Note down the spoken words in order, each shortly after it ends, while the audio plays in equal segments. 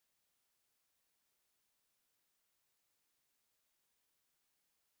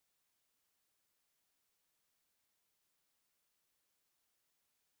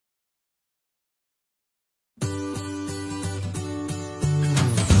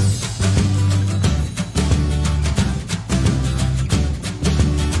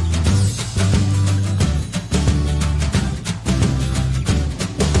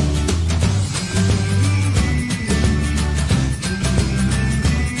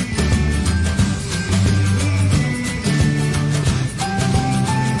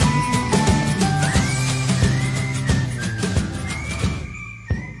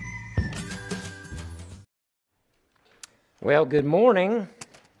Well, good morning.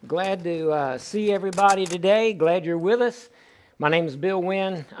 Glad to see everybody today. Glad you're with us. My name is Bill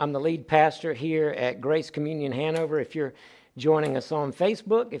Winn. I'm the lead pastor here at Grace Communion Hanover. If you're joining us on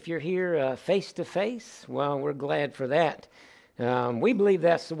Facebook, if you're here face to face, well, we're glad for that. We believe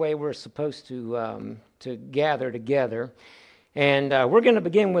that's the way we're supposed to gather together. And we're going to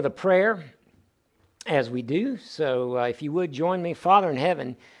begin with a prayer as we do. So if you would join me, Father in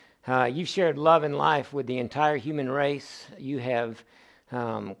heaven, you've shared love and life with the entire human race. You have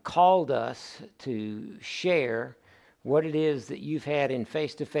called us to share what it is that you've had in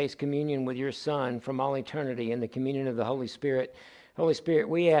face-to-face communion with your Son from all eternity in the communion of the Holy Spirit. Holy Spirit,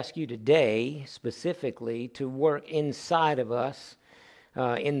 we ask you today specifically to work inside of us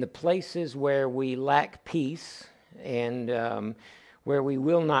in the places where we lack peace and where we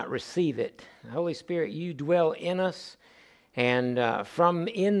will not receive it. Holy Spirit, you dwell in us. And from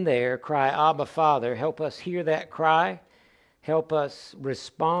in there, cry, Abba, Father. Help us hear that cry. Help us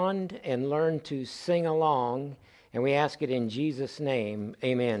respond and learn to sing along. And we ask it in Jesus' name.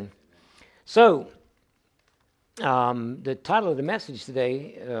 Amen. So, the title of the message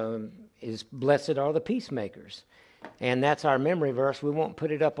today is Blessed Are the Peacemakers. And that's our memory verse. We won't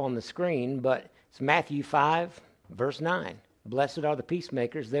put it up on the screen, but it's Matthew 5, verse 9. Blessed are the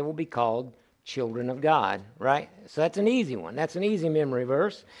peacemakers. They will be called children of God, right? So that's an easy one. That's an easy memory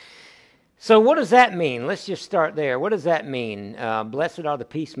verse. So what does that mean? Let's just start there. What does that mean? Blessed are the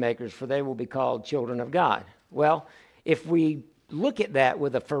peacemakers, for they will be called children of God. Well, if we look at that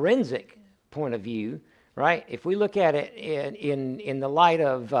with a forensic point of view, right? If we look at it in the light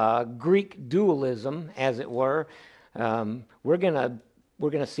of Greek dualism, as it were, we're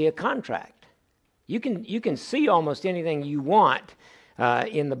gonna see a contract. You can see almost anything you want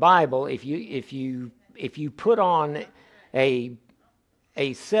in the Bible if you put on a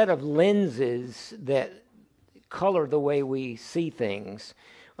set of lenses that color the way we see things.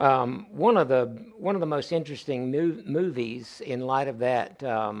 One of the most interesting movies in light of that,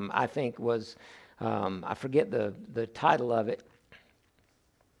 I think, was I forget the title of it.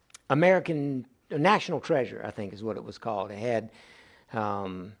 American National Treasure, I think, is what it was called. It had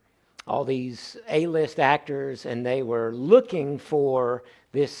all these A-list actors, and they were looking for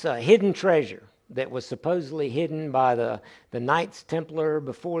this hidden treasure that was supposedly hidden by the Knights Templar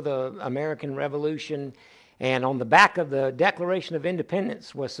before the American Revolution. And on the back of the Declaration of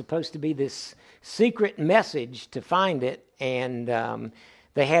Independence was supposed to be this secret message to find it, and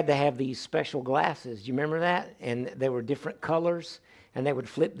they had to have these special glasses. Do you remember that? And they were different colors. And they would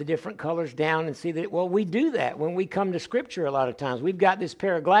flip the different colors down and see that, well, we do that when we come to Scripture a lot of times. We've got this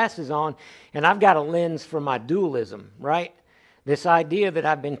pair of glasses on, and I've got a lens for my dualism, right? This idea that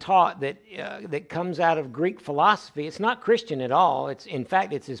I've been taught that comes out of Greek philosophy. It's not Christian at all. In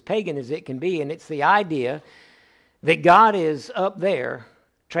fact, it's as pagan as it can be, and it's the idea that God is up there,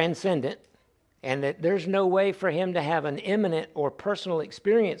 transcendent, and that there's no way for him to have an imminent or personal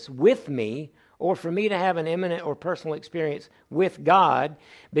experience with me, or for me to have an imminent or personal experience with God,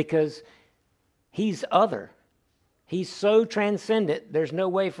 because he's other. He's so transcendent, there's no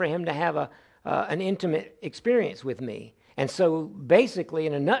way for him to have an intimate experience with me. And so basically,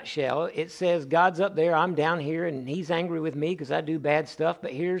 in a nutshell, it says God's up there, I'm down here, and he's angry with me because I do bad stuff,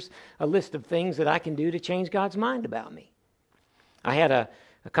 but here's a list of things that I can do to change God's mind about me. I had a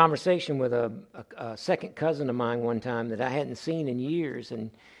conversation with a second cousin of mine one time that I hadn't seen in years, and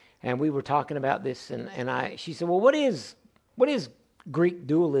we were talking about this, and she said, well, what is Greek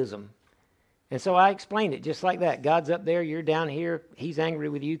dualism? And so I explained it just like that. God's up there, you're down here, he's angry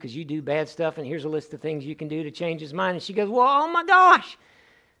with you because you do bad stuff, and here's a list of things you can do to change his mind. And she goes, well, oh my gosh,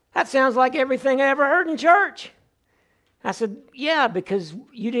 that sounds like everything I ever heard in church. I said, yeah, because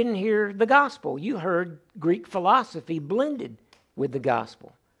you didn't hear the gospel. You heard Greek philosophy blended with the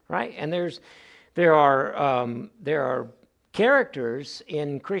gospel, right? And there are characters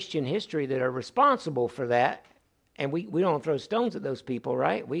in Christian history that are responsible for that, and we don't throw stones at those people,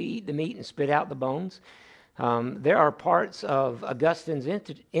 right? We eat the meat and spit out the bones. There are parts of Augustine's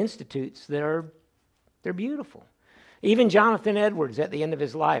institutes that they're beautiful. Even Jonathan Edwards, at the end of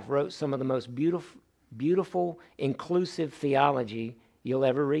his life, wrote some of the most beautiful, inclusive theology you'll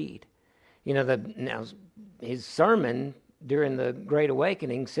ever read. You know, his sermon during the Great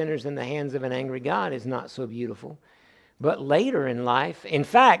Awakening, Sinners in the Hands of an Angry God, is not so beautiful. But later in life, in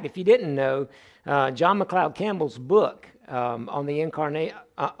fact, if you didn't know, John MacLeod Campbell's book on the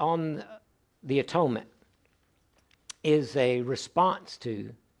atonement is a response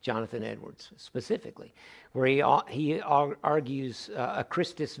to Jonathan Edwards specifically, where he argues a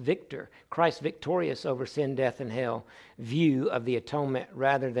Christus Victor, Christ victorious over sin, death, and hell view of the atonement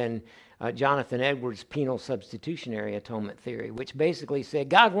rather than Jonathan Edwards' penal substitutionary atonement theory, which basically said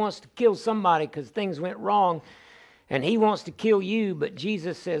God wants to kill somebody because things went wrong, and he wants to kill you, but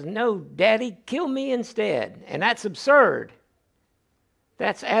Jesus says, no, Daddy, kill me instead. And that's absurd.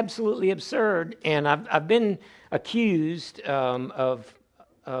 That's absolutely absurd. And I've been accused of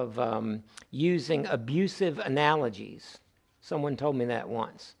using abusive analogies. Someone told me that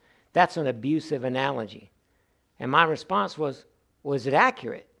once. That's an abusive analogy. And my response was it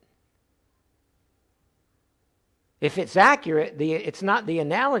accurate? If it's accurate, it's not the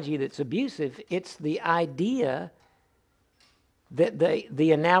analogy that's abusive, it's the idea that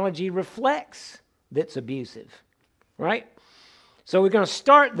the analogy reflects that's abusive, right? So we're going to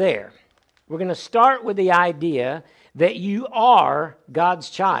start there. We're going to start with the idea that you are God's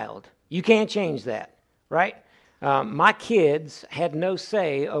child. You can't change that, right? My kids had no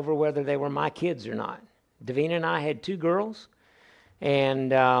say over whether they were my kids or not. Davina and I had 2 girls,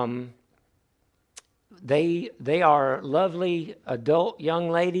 and they are lovely adult young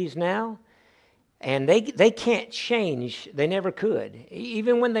ladies now. And they can't change. They never could,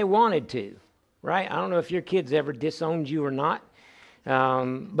 even when they wanted to, right? I don't know if your kids ever disowned you or not,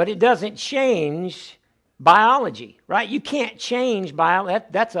 but it doesn't change biology, right? You can't change biology.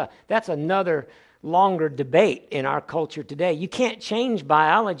 That's another longer debate in our culture today. You can't change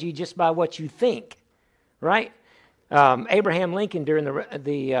biology just by what you think, right? Abraham Lincoln during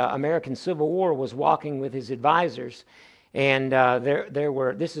the American Civil War was walking with his advisors. And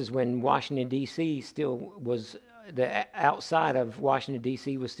this is when Washington, D.C. still was, the outside of Washington,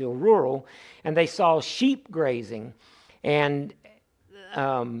 D.C. was still rural, and they saw sheep grazing. And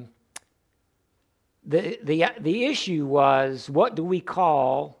the issue was, what do we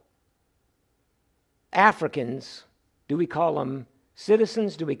call Africans? Do we call them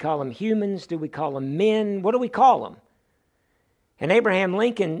citizens? Do we call them humans? Do we call them men? What do we call them? And Abraham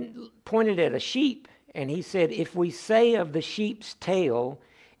Lincoln pointed at a sheep, and he said, if we say of the sheep's tail,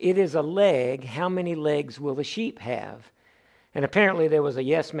 it is a leg, how many legs will the sheep have? And apparently there was a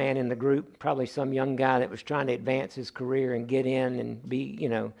yes man in the group, probably some young guy that was trying to advance his career and get in and be,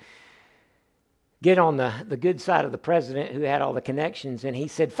 get on the good side of the president who had all the connections. And he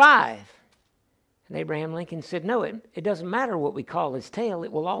said 5. And Abraham Lincoln said, no, it doesn't matter what we call his tail.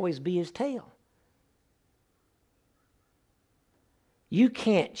 It will always be his tail. You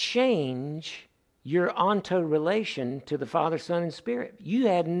can't change your onto relation to the Father, Son, and Spirit. You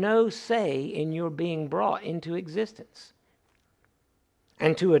had no say in your being brought into existence.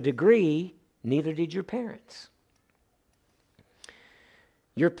 And to a degree, neither did your parents.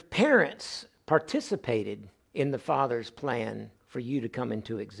 Your parents participated in the Father's plan for you to come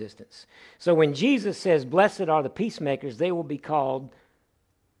into existence. So when Jesus says, blessed are the peacemakers, they will be called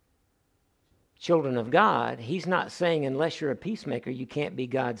children of God, he's not saying unless you're a peacemaker, you can't be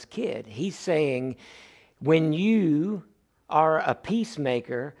God's kid. He's saying when you are a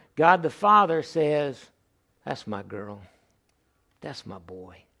peacemaker, God the Father says, that's my girl, that's my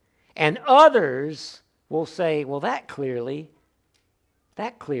boy. And others will say, well, that clearly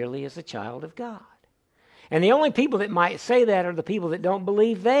is a child of God. And the only people that might say that are the people that don't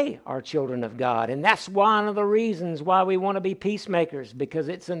believe they are children of God. And that's one of the reasons why we want to be peacemakers, because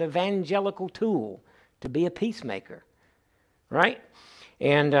it's an evangelical tool to be a peacemaker, right?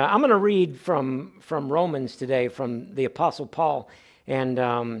 And I'm going to read from Romans today, from the Apostle Paul.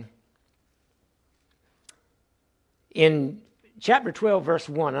 And in chapter 12, verse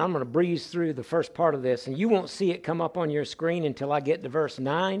 1, and I'm going to breeze through the first part of this, and you won't see it come up on your screen until I get to verse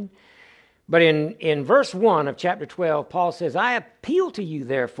 9. But in verse 1 of chapter 12, Paul says, I appeal to you,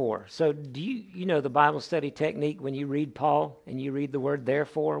 therefore. So do you know the Bible study technique when you read Paul and you read the word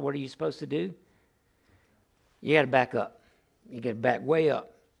therefore, what are you supposed to do? You got to back up. You got to back way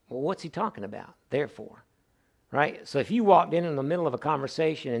up. Well, what's he talking about? Therefore, right? So if you walked in the middle of a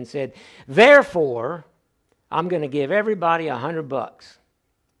conversation and said, therefore, I'm going to give everybody $100.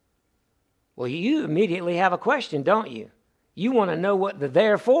 Well, you immediately have a question, don't you? You want to know what the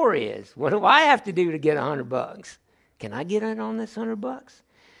therefore is. What do I have to do to get $100? Can I get in on this $100?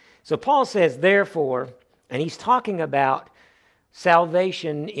 So Paul says, therefore, and he's talking about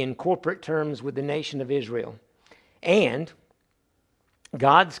salvation in corporate terms with the nation of Israel. And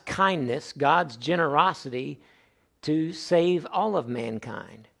God's kindness, God's generosity to save all of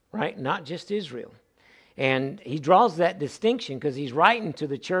mankind, right? Not just Israel. And he draws that distinction because he's writing to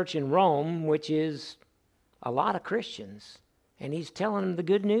the church in Rome, which is a lot of Christians. And he's telling them the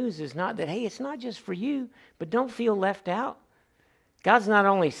good news is not that, hey, it's not just for you, but don't feel left out. God's not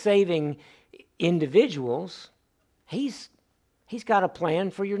only saving individuals, He's got a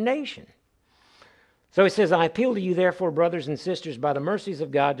plan for your nation. So he says, I appeal to you, therefore, brothers and sisters, by the mercies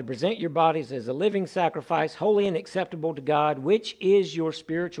of God, to present your bodies as a living sacrifice, holy and acceptable to God, which is your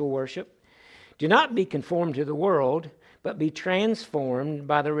spiritual worship. Do not be conformed to the world, but be transformed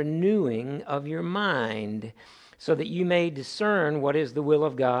by the renewing of your mind, so that you may discern what is the will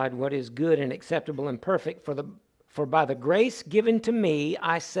of God, what is good and acceptable and perfect. For by the grace given to me,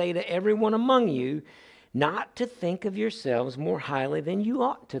 I say to everyone among you, not to think of yourselves more highly than you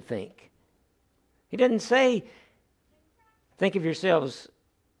ought to think. He doesn't say, think of yourselves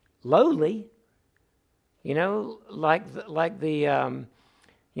lowly, like the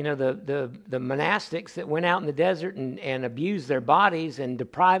monastics that went out in the desert and abused their bodies and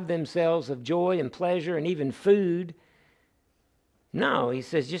deprived themselves of joy and pleasure and even food. No, he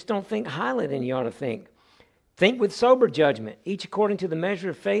says, just don't think highly than you ought to think. Think with sober judgment, each according to the measure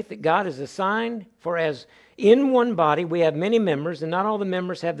of faith that God has assigned. For as in one body we have many members, and not all the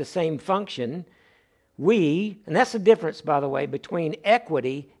members have the same function, and that's the difference, by the way, between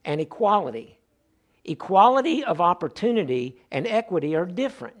equity and equality. Equality of opportunity and equity are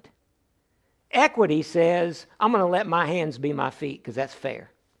different. Equity says, I'm going to let my hands be my feet because that's fair.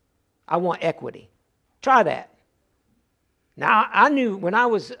 I want equity. Try that. Now, I knew when I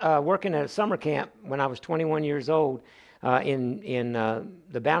was working at a summer camp when I was 21 years old in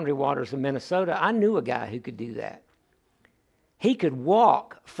the Boundary Waters of Minnesota, I knew a guy who could do that. He could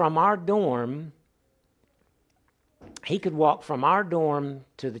walk from our dorm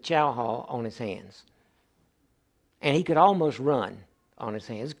to the chow hall on his hands. And he could almost run on his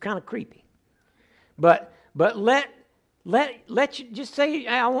hands. It's kind of creepy. But let you just say,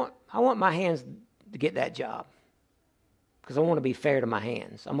 I want my hands to get that job. Because I want to be fair to my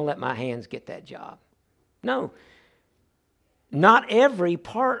hands. I'm going to let my hands get that job. No. Not every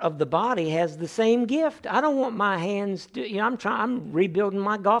part of the body has the same gift. I don't want my hands to, I'm rebuilding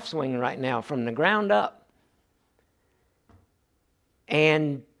my golf swing right now from the ground up.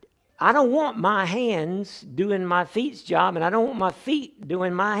 And I don't want my hands doing my feet's job, and I don't want my feet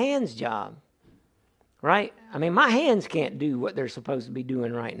doing my hands' job. Right? I mean, my hands can't do what they're supposed to be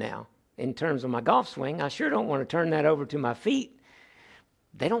doing right now in terms of my golf swing. I sure don't want to turn that over to my feet.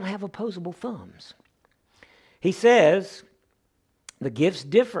 They don't have opposable thumbs. He says, the gifts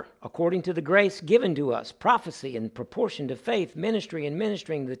differ according to the grace given to us. Prophecy in proportion to faith, ministry in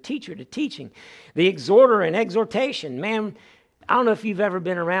ministering, the teacher to teaching, the exhorter in exhortation. Man, I don't know if you've ever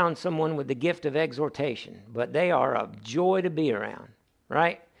been around someone with the gift of exhortation, but they are a joy to be around,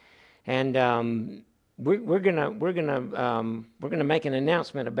 right? And we're gonna make an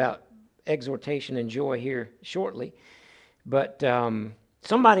announcement about exhortation and joy here shortly. But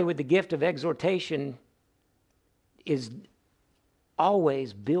somebody with the gift of exhortation is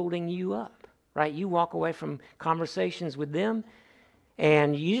always building you up, right? You walk away from conversations with them,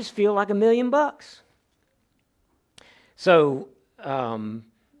 and you just feel like $1,000,000. So,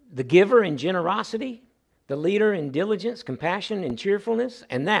 the giver in generosity, the leader in diligence, compassion, and cheerfulness.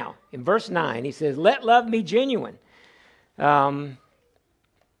 And now, in verse 9, he says, let love be genuine. The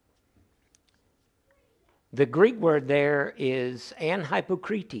Greek word there is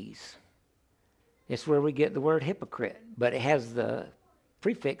anhypokrites. It's where we get the word hypocrite, but it has the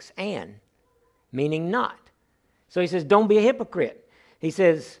prefix an, meaning not. So he says, don't be a hypocrite. He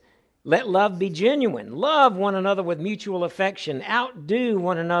says, let love be genuine. Love one another with mutual affection. Outdo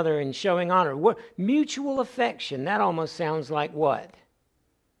one another in showing honor. Mutual affection, that almost sounds like what?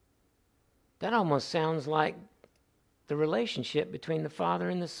 That almost sounds like the relationship between the Father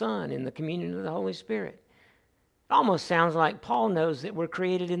and the Son in the communion of the Holy Spirit. It almost sounds like Paul knows that we're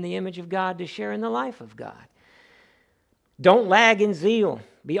created in the image of God to share in the life of God. Don't lag in zeal.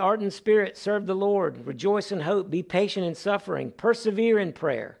 Be ardent in spirit. Serve the Lord. Rejoice in hope. Be patient in suffering. Persevere in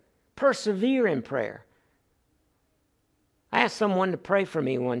prayer. Persevere in prayer. I asked someone to pray for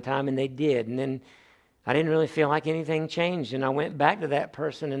me one time, and they did. And then I didn't really feel like anything changed. And I went back to that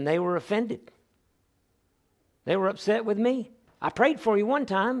person, and they were offended. They were upset with me. I prayed for you one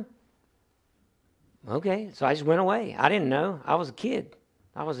time. Okay, so I just went away. I didn't know. I was a kid.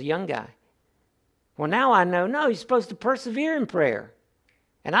 I was a young guy. Well, now I know, no, you're supposed to persevere in prayer.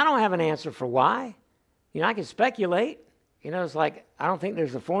 And I don't have an answer for why. I can speculate. It's like, I don't think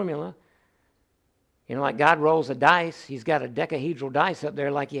there's a formula. Like God rolls a dice. He's got a decahedral dice up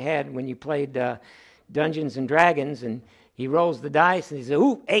there like you had when you played Dungeons and Dragons. And he rolls the dice and he says,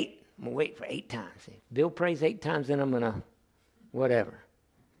 ooh, 8. I'm going to wait for 8 times. If Bill prays 8 times, then I'm going to whatever.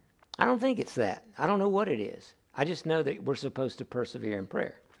 I don't think it's that. I don't know what it is. I just know that we're supposed to persevere in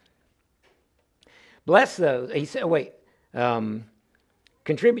prayer. Bless those. He said,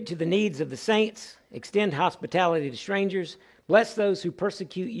 Contribute to the needs of the saints. Extend hospitality to strangers. Bless those who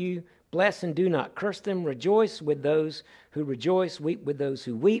persecute you. Bless and do not curse them. Rejoice with those who rejoice. Weep with those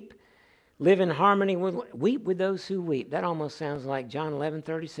who weep. Live in harmony weep with those who weep. That almost sounds like John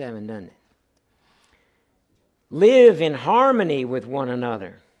 11:37, doesn't it? Live in harmony with one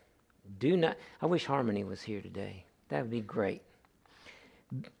another. I wish Harmony was here today. That would be great.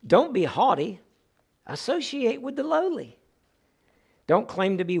 Don't be haughty. Associate with the lowly. Don't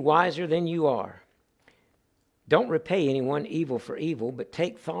claim to be wiser than you are. Don't repay anyone evil for evil, but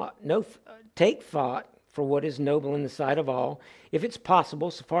take thought for what is noble in the sight of all. If it's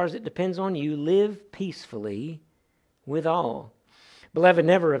possible, so far as it depends on you, live peacefully with all. Beloved,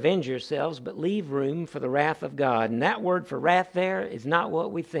 never avenge yourselves, but leave room for the wrath of God. And that word for wrath there is not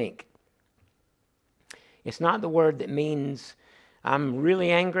what we think. It's not the word that means I'm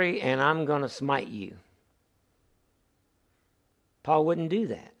really angry and I'm going to smite you. Paul wouldn't do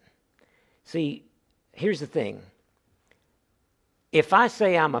that. See, here's the thing. If I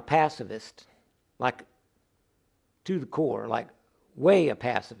say I'm a pacifist, like to the core, like way a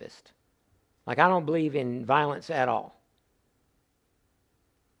pacifist, like I don't believe in violence at all,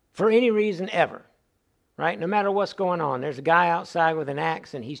 for any reason ever, right? No matter what's going on. There's a guy outside with an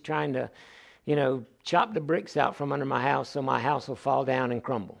axe and he's trying to, chop the bricks out from under my house so my house will fall down and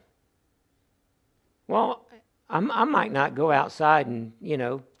crumble. Well, I might not go outside and,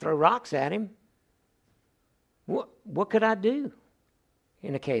 throw rocks at him. What could I do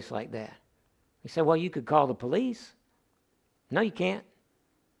in a case like that? He said, well, you could call the police. No, you can't.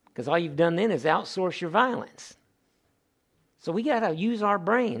 Because all you've done then is outsource your violence. So we got to use our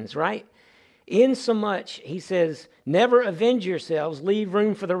brains, right? Insomuch, he says, never avenge yourselves, leave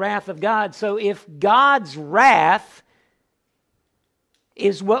room for the wrath of God. So if God's wrath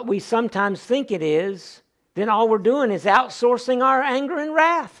is what we sometimes think it is, then all we're doing is outsourcing our anger and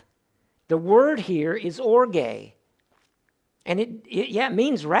wrath. The word here is orge. And it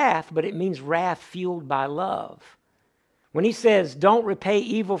means wrath, but it means wrath fueled by love. When he says, don't repay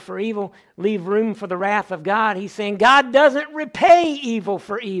evil for evil, leave room for the wrath of God, he's saying God doesn't repay evil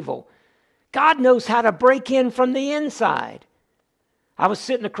for evil. God knows how to break in from the inside. I was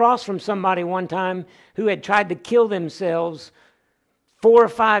sitting across from somebody one time who had tried to kill themselves 4 or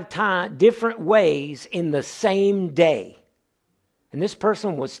 5 times, different ways in the same day. And this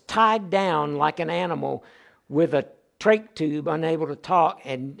person was tied down like an animal with a trach tube, unable to talk,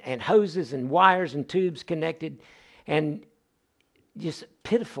 and hoses and wires and tubes connected. And just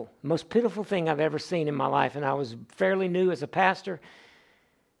pitiful, most pitiful thing I've ever seen in my life. And I was fairly new as a pastor.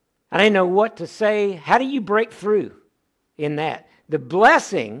 I didn't know what to say. How do you break through in that? The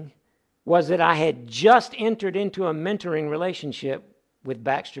blessing was that I had just entered into a mentoring relationship with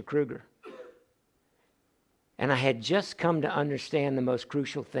Baxter Kruger. And I had just come to understand the most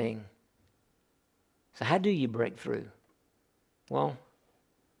crucial thing. So how do you break through? Well,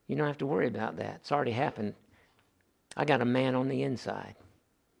 you don't have to worry about that. It's already happened. I got a man on the inside.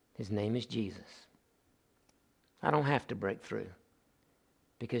 His name is Jesus. I don't have to break through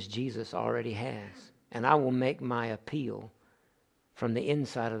because Jesus already has. And I will make my appeal from the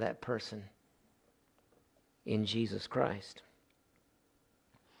inside of that person in Jesus Christ.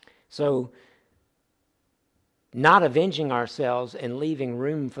 So, not avenging ourselves and leaving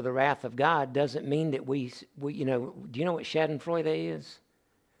room for the wrath of God doesn't mean that we do you know what Schadenfreude is?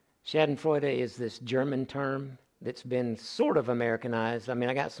 Schadenfreude is this German term that's been sort of Americanized. I mean,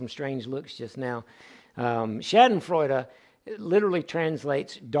 I got some strange looks just now. Schadenfreude literally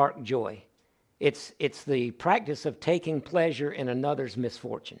translates dark joy. It's the practice of taking pleasure in another's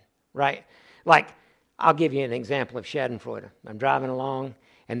misfortune, right? Like, I'll give you an example of Schadenfreude. I'm driving along,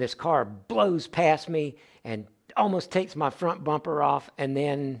 and this car blows past me and almost takes my front bumper off, and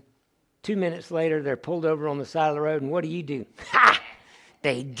then 2 minutes later, they're pulled over on the side of the road, and what do? Ha!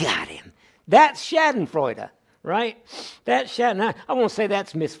 They got him. That's Schadenfreude, right? That's I won't say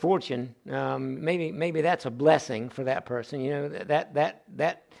that's misfortune. Maybe that's a blessing for that person. You know,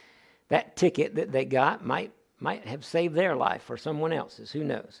 that ticket that they got might have saved their life or someone else's. Who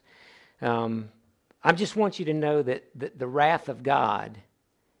knows? I just want you to know that the wrath of God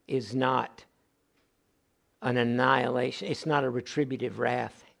is not an annihilation. It's not a retributive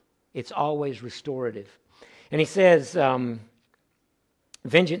wrath. It's always restorative. And he says,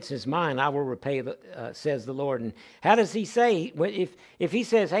 vengeance is mine, I will repay, says the Lord. And how does he say, if he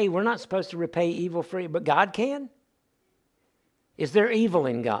says, hey, we're not supposed to repay evil for evil, but God can? Is there evil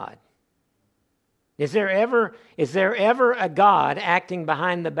in God? Is there ever a God acting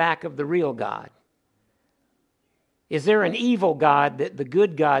behind the back of the real God? Is there an evil God that the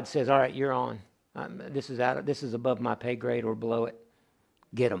good God says, all right, you're on. This is above my pay grade or below it.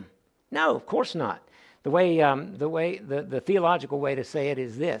 get them. No, of course not. The theological way to say it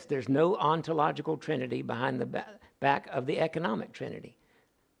is this: there's no ontological trinity behind the back of the economic trinity,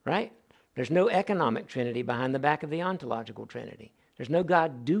 right? There's no economic trinity behind the back of the ontological trinity. There's no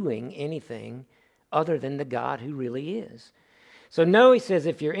God doing anything other than the God who really is. So no, he says,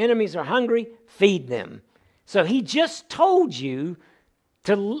 if your enemies are hungry, feed them. So he just told you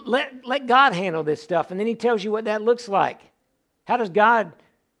to let God handle this stuff, and then he tells you what that looks like. How does God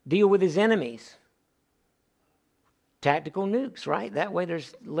deal with his enemies? Tactical nukes, right? That way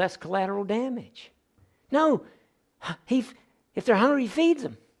there's less collateral damage. No, if they're hungry, he feeds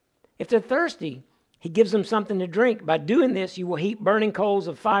them. If they're thirsty, he gives them something to drink. By doing this, you will heap burning coals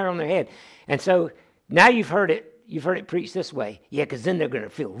of fire on their head. And so now you've heard it preached this way. Yeah, because then they're going to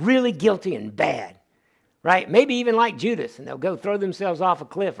feel really guilty and bad, right? Maybe even like Judas, and they'll go throw themselves off a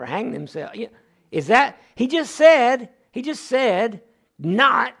cliff or hang themselves. Yeah. Is that, he just said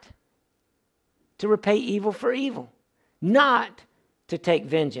not to repay evil for evil, not to take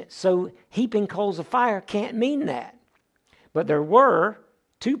vengeance. So heaping coals of fire can't mean that. But there were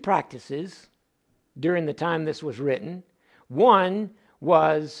two practices during the time this was written. One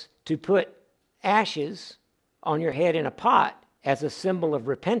was to put ashes on your head in a pot as a symbol of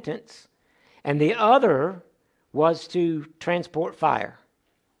repentance, and the other was to transport fire.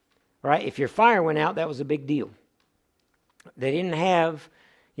 Right? If your fire went out, that was a big deal. They didn't have,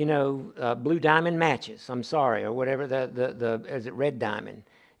 blue diamond matches. I'm sorry, or whatever is it red diamond?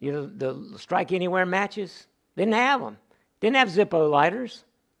 The strike anywhere matches. Didn't have them. Didn't have Zippo lighters.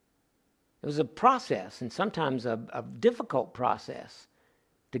 It was a process, and sometimes a difficult process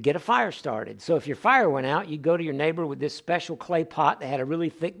to get a fire started. So if your fire went out, you'd go to your neighbor with this special clay pot that had a really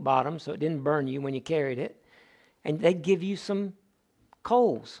thick bottom so it didn't burn you when you carried it, and they'd give you some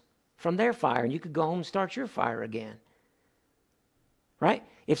coals from their fire, and you could go home and start your fire again. Right?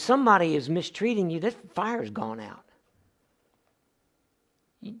 If somebody is mistreating you, that fire's gone out.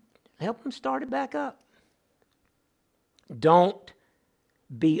 You help them start it back up. Don't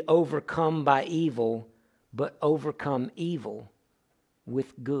be overcome by evil, but overcome evil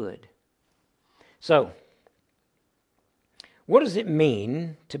with good. So, what does it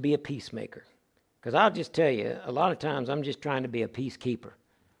mean to be a peacemaker? Because I'll just tell you, a lot of times I'm just trying to be a peacekeeper.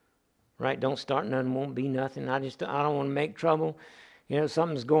 Right? Don't start nothing, won't be nothing. I don't want to make trouble.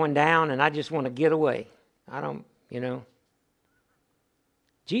 Something's going down and I just want to get away.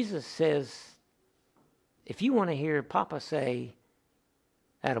 Jesus says, if you want to hear Papa say,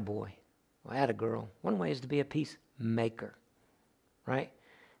 attaboy, or attagirl, one way is to be a peacemaker, right?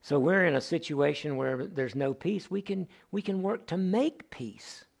 So we're in a situation where there's no peace. We can work to make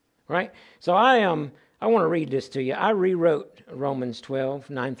peace, right? So I want to read this to you. I rewrote Romans 12,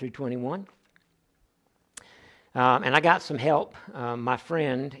 9 through 21. And I got some help. My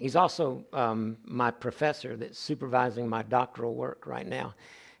friend, he's also my professor that's supervising my doctoral work right now.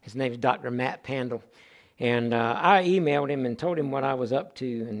 His name is Dr. Matt Pandel. And I emailed him and told him what I was up to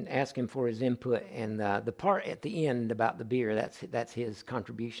and asked him for his input. And the part at the end about the beer, that's his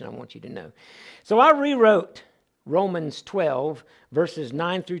contribution, I want you to know. So I rewrote Romans 12, verses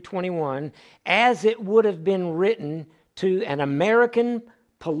 9 through 21, as it would have been written to an American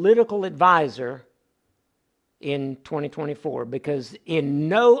political advisor in 2024, because in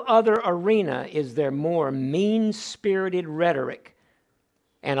no other arena is there more mean-spirited rhetoric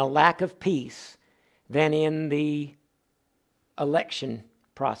and a lack of peace than in the election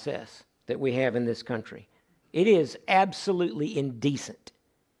process that we have in this country. It is absolutely indecent,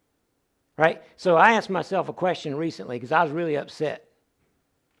 right? So I asked myself a question recently because I was really upset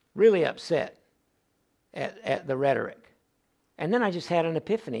at the rhetoric. And then I just had an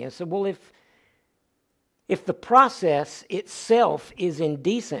epiphany. I said, well, if the process itself is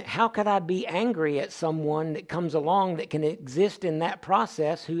indecent, how could I be angry at someone that comes along that can exist in that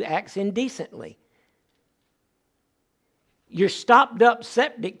process who acts indecently? Your stopped up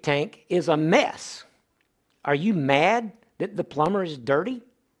septic tank is a mess. Are you mad that the plumber is dirty?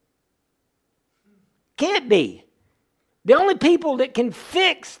 Can't be. The only people that can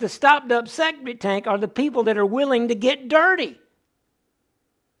fix the stopped up septic tank are the people that are willing to get dirty.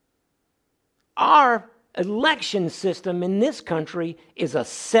 Our election system in this country is a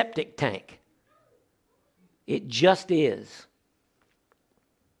septic tank. It just is.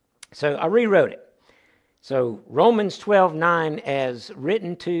 So I rewrote it. So Romans 12:9, as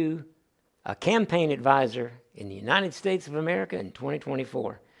written to a campaign advisor in the United States of America in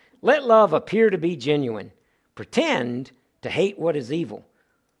 2024. Let love appear to be genuine. Pretend to hate what is evil.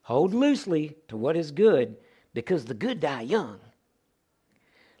 Hold loosely to what is good, because the good die young.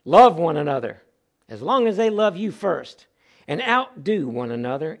 Love one another as long as they love you first. and outdo one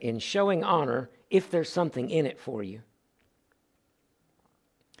another in showing honor if there's something in it for you.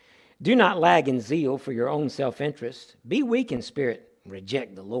 Do not lag in zeal for your own self-interest. Be weak in spirit.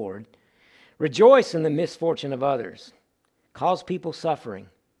 Reject the Lord. Rejoice in the misfortune of others. Cause people suffering.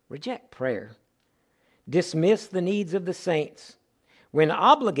 Reject prayer. Dismiss the needs of the saints. When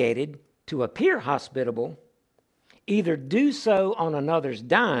obligated to appear hospitable, either do so on another's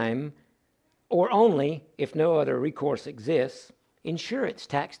dime or only, if no other recourse exists, ensure it's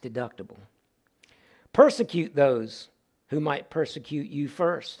tax deductible. Persecute those who might persecute you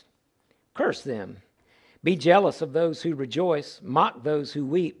first. Curse them. Be jealous of those who rejoice. Mock those who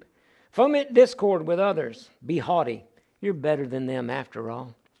weep. Foment discord with others. Be haughty. You're better than them after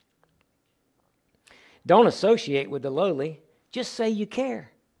all. Don't associate with the lowly. Just say you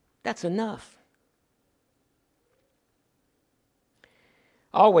care. That's enough.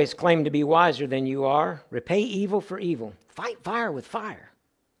 Always claim to be wiser than you are. Repay evil for evil. Fight fire with fire.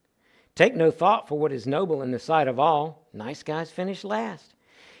 Take no thought for what is noble in the sight of all. Nice guys finish last.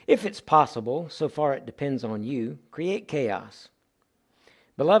 If it's possible, so far it depends on you, create chaos.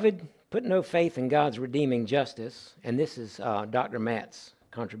 Beloved, put no faith in God's redeeming justice, and this is Dr. Matt's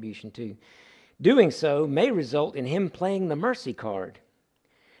contribution too. Doing so may result in him playing the mercy card.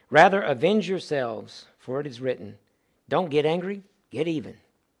 Rather, avenge yourselves, for it is written, don't get angry, get even.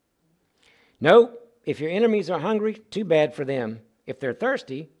 No, if your enemies are hungry, too bad for them. If they're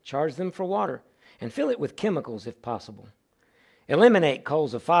thirsty, charge them for water, and fill it with chemicals if possible. Eliminate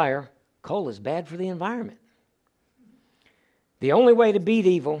coals of fire. Coal is bad for the environment. The only way to beat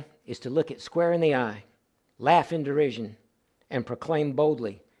evil is to look it square in the eye, laugh in derision, and proclaim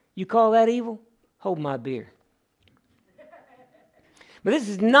boldly, you call that evil? Hold my beer. But this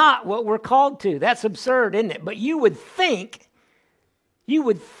is not what we're called to. That's absurd, isn't it? But you would think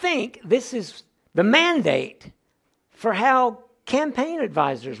this is the mandate for how campaign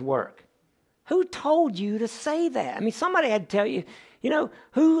advisors work. Who told you to say that? I mean, somebody had to tell you,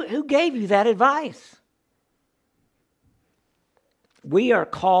 who gave you that advice? We are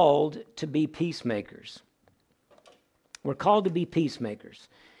called to be peacemakers. We're called to be peacemakers.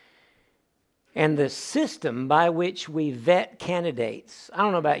 And the system by which we vet candidates, I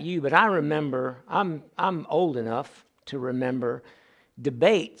don't know about you, but I remember, I'm old enough to remember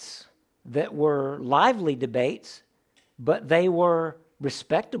debates that were lively debates, but they were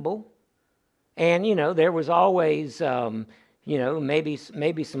respectable. And, there was always,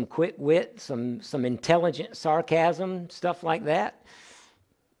 maybe some quick wit, some intelligent sarcasm, stuff like that.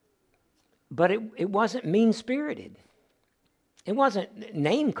 But it wasn't mean-spirited. It wasn't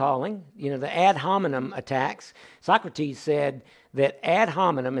name-calling. The ad hominem attacks. Socrates said that ad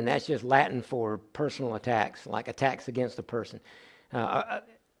hominem, and that's just Latin for personal attacks, like attacks against a person.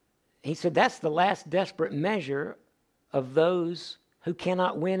 He said that's the last desperate measure of those who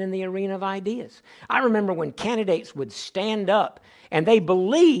cannot win in the arena of ideas. I remember when candidates would stand up and they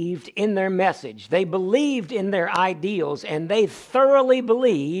believed in their message. They believed in their ideals, and they thoroughly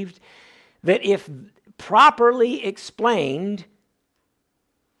believed that if properly explained,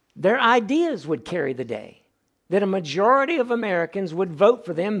 their ideas would carry the day. That a majority of Americans would vote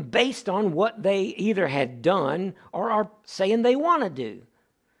for them based on what they either had done or are saying they want to do.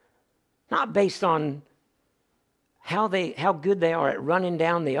 Not based on how good they are at running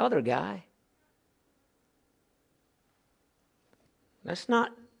down the other guy. That's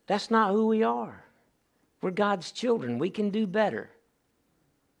not who we are. We're God's children. We can do better.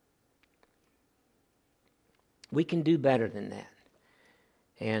 We can do better than that.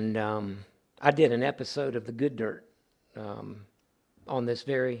 And I did an episode of The Good Dirt on this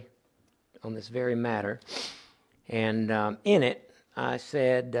very matter. And in it, I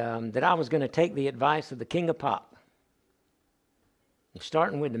said that I was going to take the advice of the king of pop.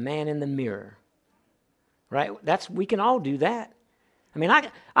 Starting with the man in the mirror, right? We can all do that. I mean,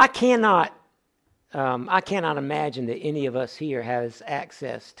 I cannot imagine that any of us here has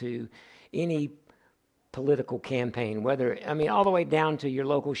access to any political campaign, all the way down to your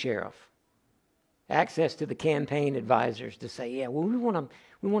local sheriff. Access to the campaign advisors to say, yeah, well, we want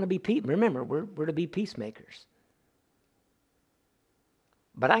to be people. Remember, we're to be peacemakers.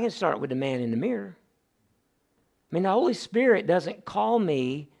 But I can start with the man in the mirror. I mean, the Holy Spirit doesn't call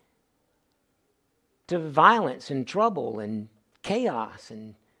me to violence and trouble and chaos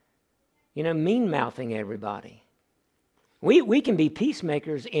and, mean-mouthing everybody. We can be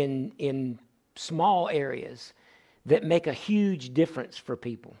peacemakers in small areas that make a huge difference for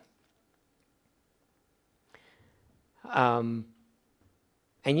people. I'm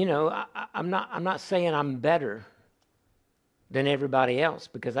not saying I'm better than everybody else,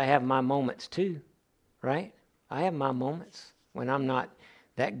 because I have my moments too, right? I have my moments when I'm not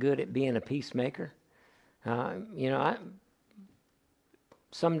that good at being a peacemaker. I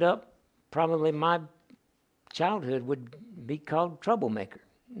summed up, probably my childhood would be called troublemaker,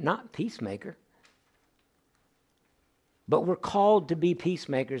 not peacemaker. But we're called to be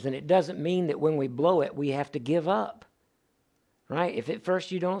peacemakers, and it doesn't mean that when we blow it, we have to give up, right? If at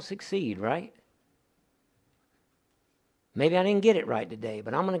first you don't succeed, right? Maybe I didn't get it right today,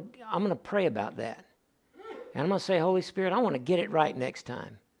 but I'm gonna pray about that. And I'm going to say, Holy Spirit, I want to get it right next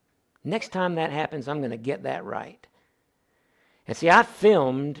time. Next time that happens, I'm going to get that right. And see, I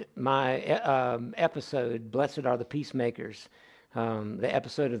filmed my episode, Blessed Are the Peacemakers, the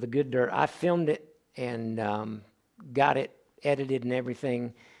episode of The Good Dirt. I filmed it and got it edited and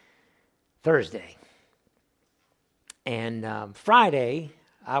everything Thursday. And Friday,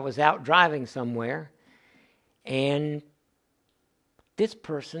 I was out driving somewhere, and this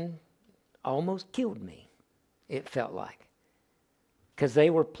person almost killed me. It felt like, because they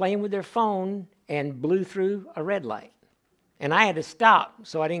were playing with their phone and blew through a red light. And I had to stop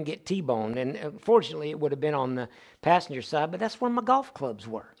so I didn't get T-boned. And fortunately, it would have been on the passenger side, but that's where my golf clubs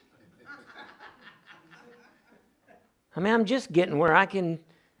were. I mean, I'm just getting where I can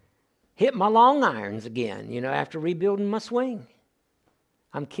hit my long irons again, after rebuilding my swing.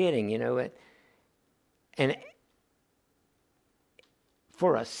 I'm kidding, And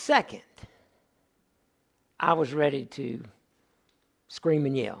for a second, I was ready to scream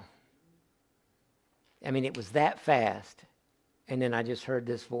and yell. I mean, it was that fast. And then I just heard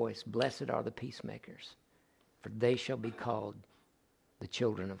this voice, Blessed are the peacemakers, for they shall be called the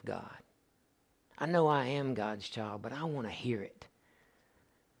children of God. I know I am God's child, but I want to hear it.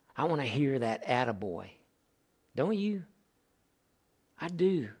 I want to hear that attaboy. Don't you? I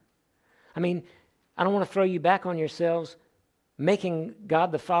do. I mean, I don't want to throw you back on yourselves. Making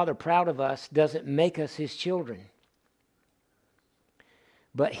God the Father proud of us doesn't make us His children.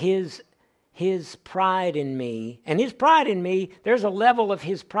 But His pride in me, and His pride in me, there's a level of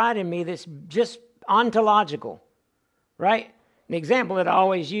His pride in me that's just ontological, right? The example that I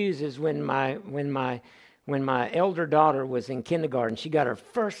always use is when my elder daughter was in kindergarten, she got her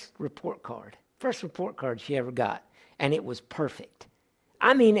first report card she ever got, and it was perfect.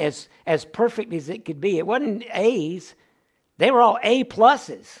 I mean, as perfect as it could be. It wasn't A's. They were all A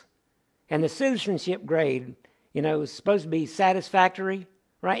pluses. And the citizenship grade, was supposed to be satisfactory,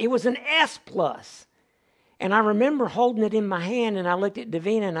 right? It was an S plus. And I remember holding it in my hand, and I looked at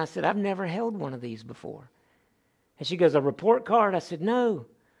Davina, and I said, I've never held one of these before. And she goes, a report card? I said, no,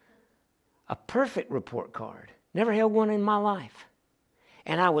 a perfect report card. Never held one in my life.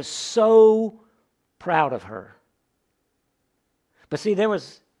 And I was so proud of her. But see, there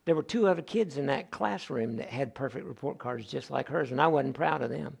were two other kids in that classroom that had perfect report cards just like hers, and I wasn't proud of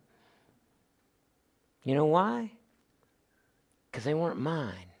them. You know why? Because they weren't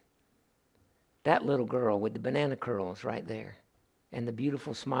mine. That little girl with the banana curls right there and the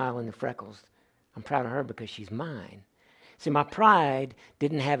beautiful smile and the freckles, I'm proud of her because she's mine. See, my pride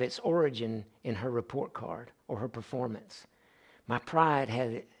didn't have its origin in her report card or her performance. My pride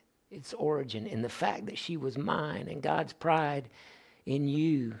had its origin in the fact that she was mine, and God's pride in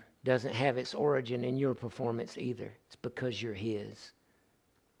you doesn't have its origin in your performance either. It's because you're His.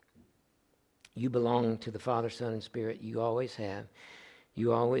 You belong to the Father, Son, and Spirit. You always have.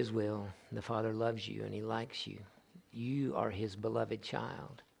 You always will. The Father loves you and He likes you. You are His beloved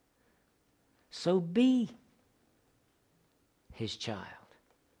child. So be His child.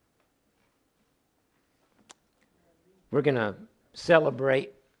 We're going to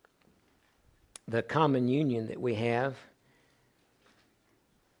celebrate the common union that we have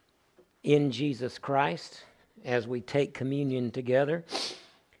in Jesus Christ as we take communion together.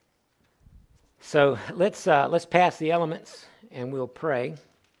 So let's pass the elements and we'll pray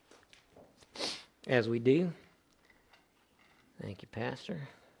as we do. Thank you, Pastor.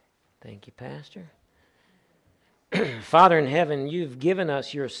 Thank you, Pastor. Father in heaven, you've given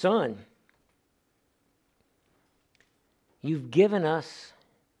us your Son. You've given us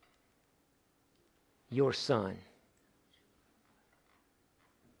your Son.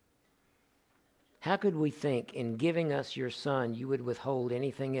 How could we think in giving us your Son you would withhold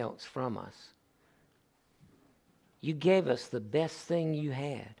anything else from us? You gave us the best thing you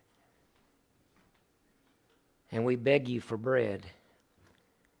had. And we beg you for bread.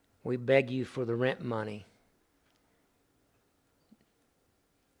 We beg you for the rent money.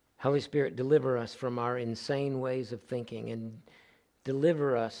 Holy Spirit, deliver us from our insane ways of thinking and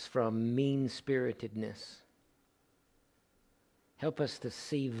deliver us from mean-spiritedness. Help us to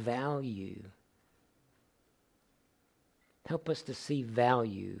see value. Help us to see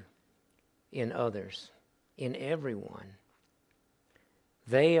value in others. in everyone.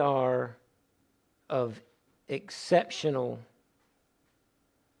 They are of exceptional,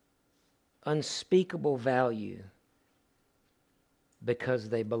 unspeakable value because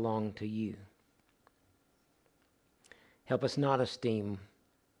they belong to you. Help us not esteem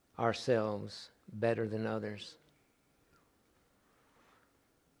ourselves better than others,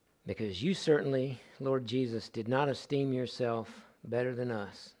 because you certainly, Lord Jesus, did not esteem yourself better than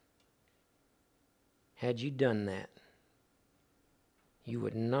us. Had you done that, you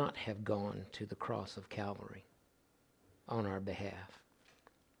would not have gone to the cross of Calvary on our behalf.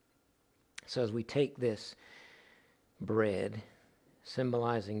 So as we take this bread,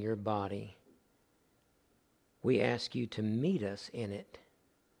 symbolizing your body, we ask you to meet us in it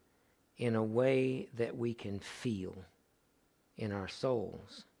in a way that we can feel in our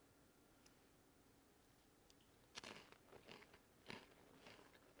souls.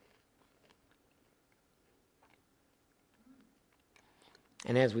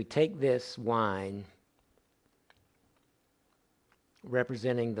 And as we take this wine,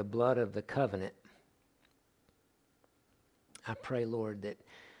 representing the blood of the covenant, I pray, Lord, that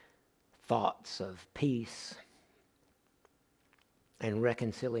thoughts of peace and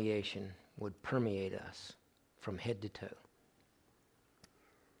reconciliation would permeate us from head to toe.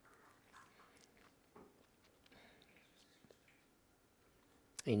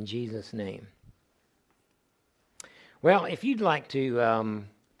 In Jesus' name. Well, if you'd like to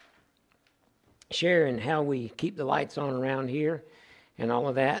share in how we keep the lights on around here and all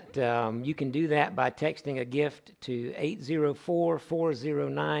of that, you can do that by texting a gift to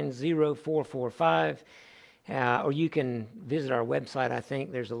 804-409-0445. Or you can visit our website. I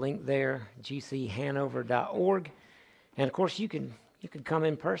think there's a link there, gchanover.org. And of course, you can come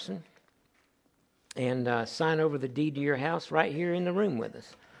in person and sign over the deed to your house right here in the room with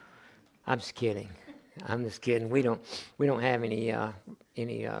us. I'm just kidding. We don't have any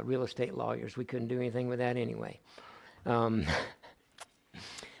real estate lawyers. We couldn't do anything with that anyway.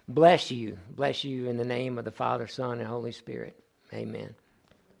 Bless you in the name of the Father, Son, and Holy Spirit. Amen.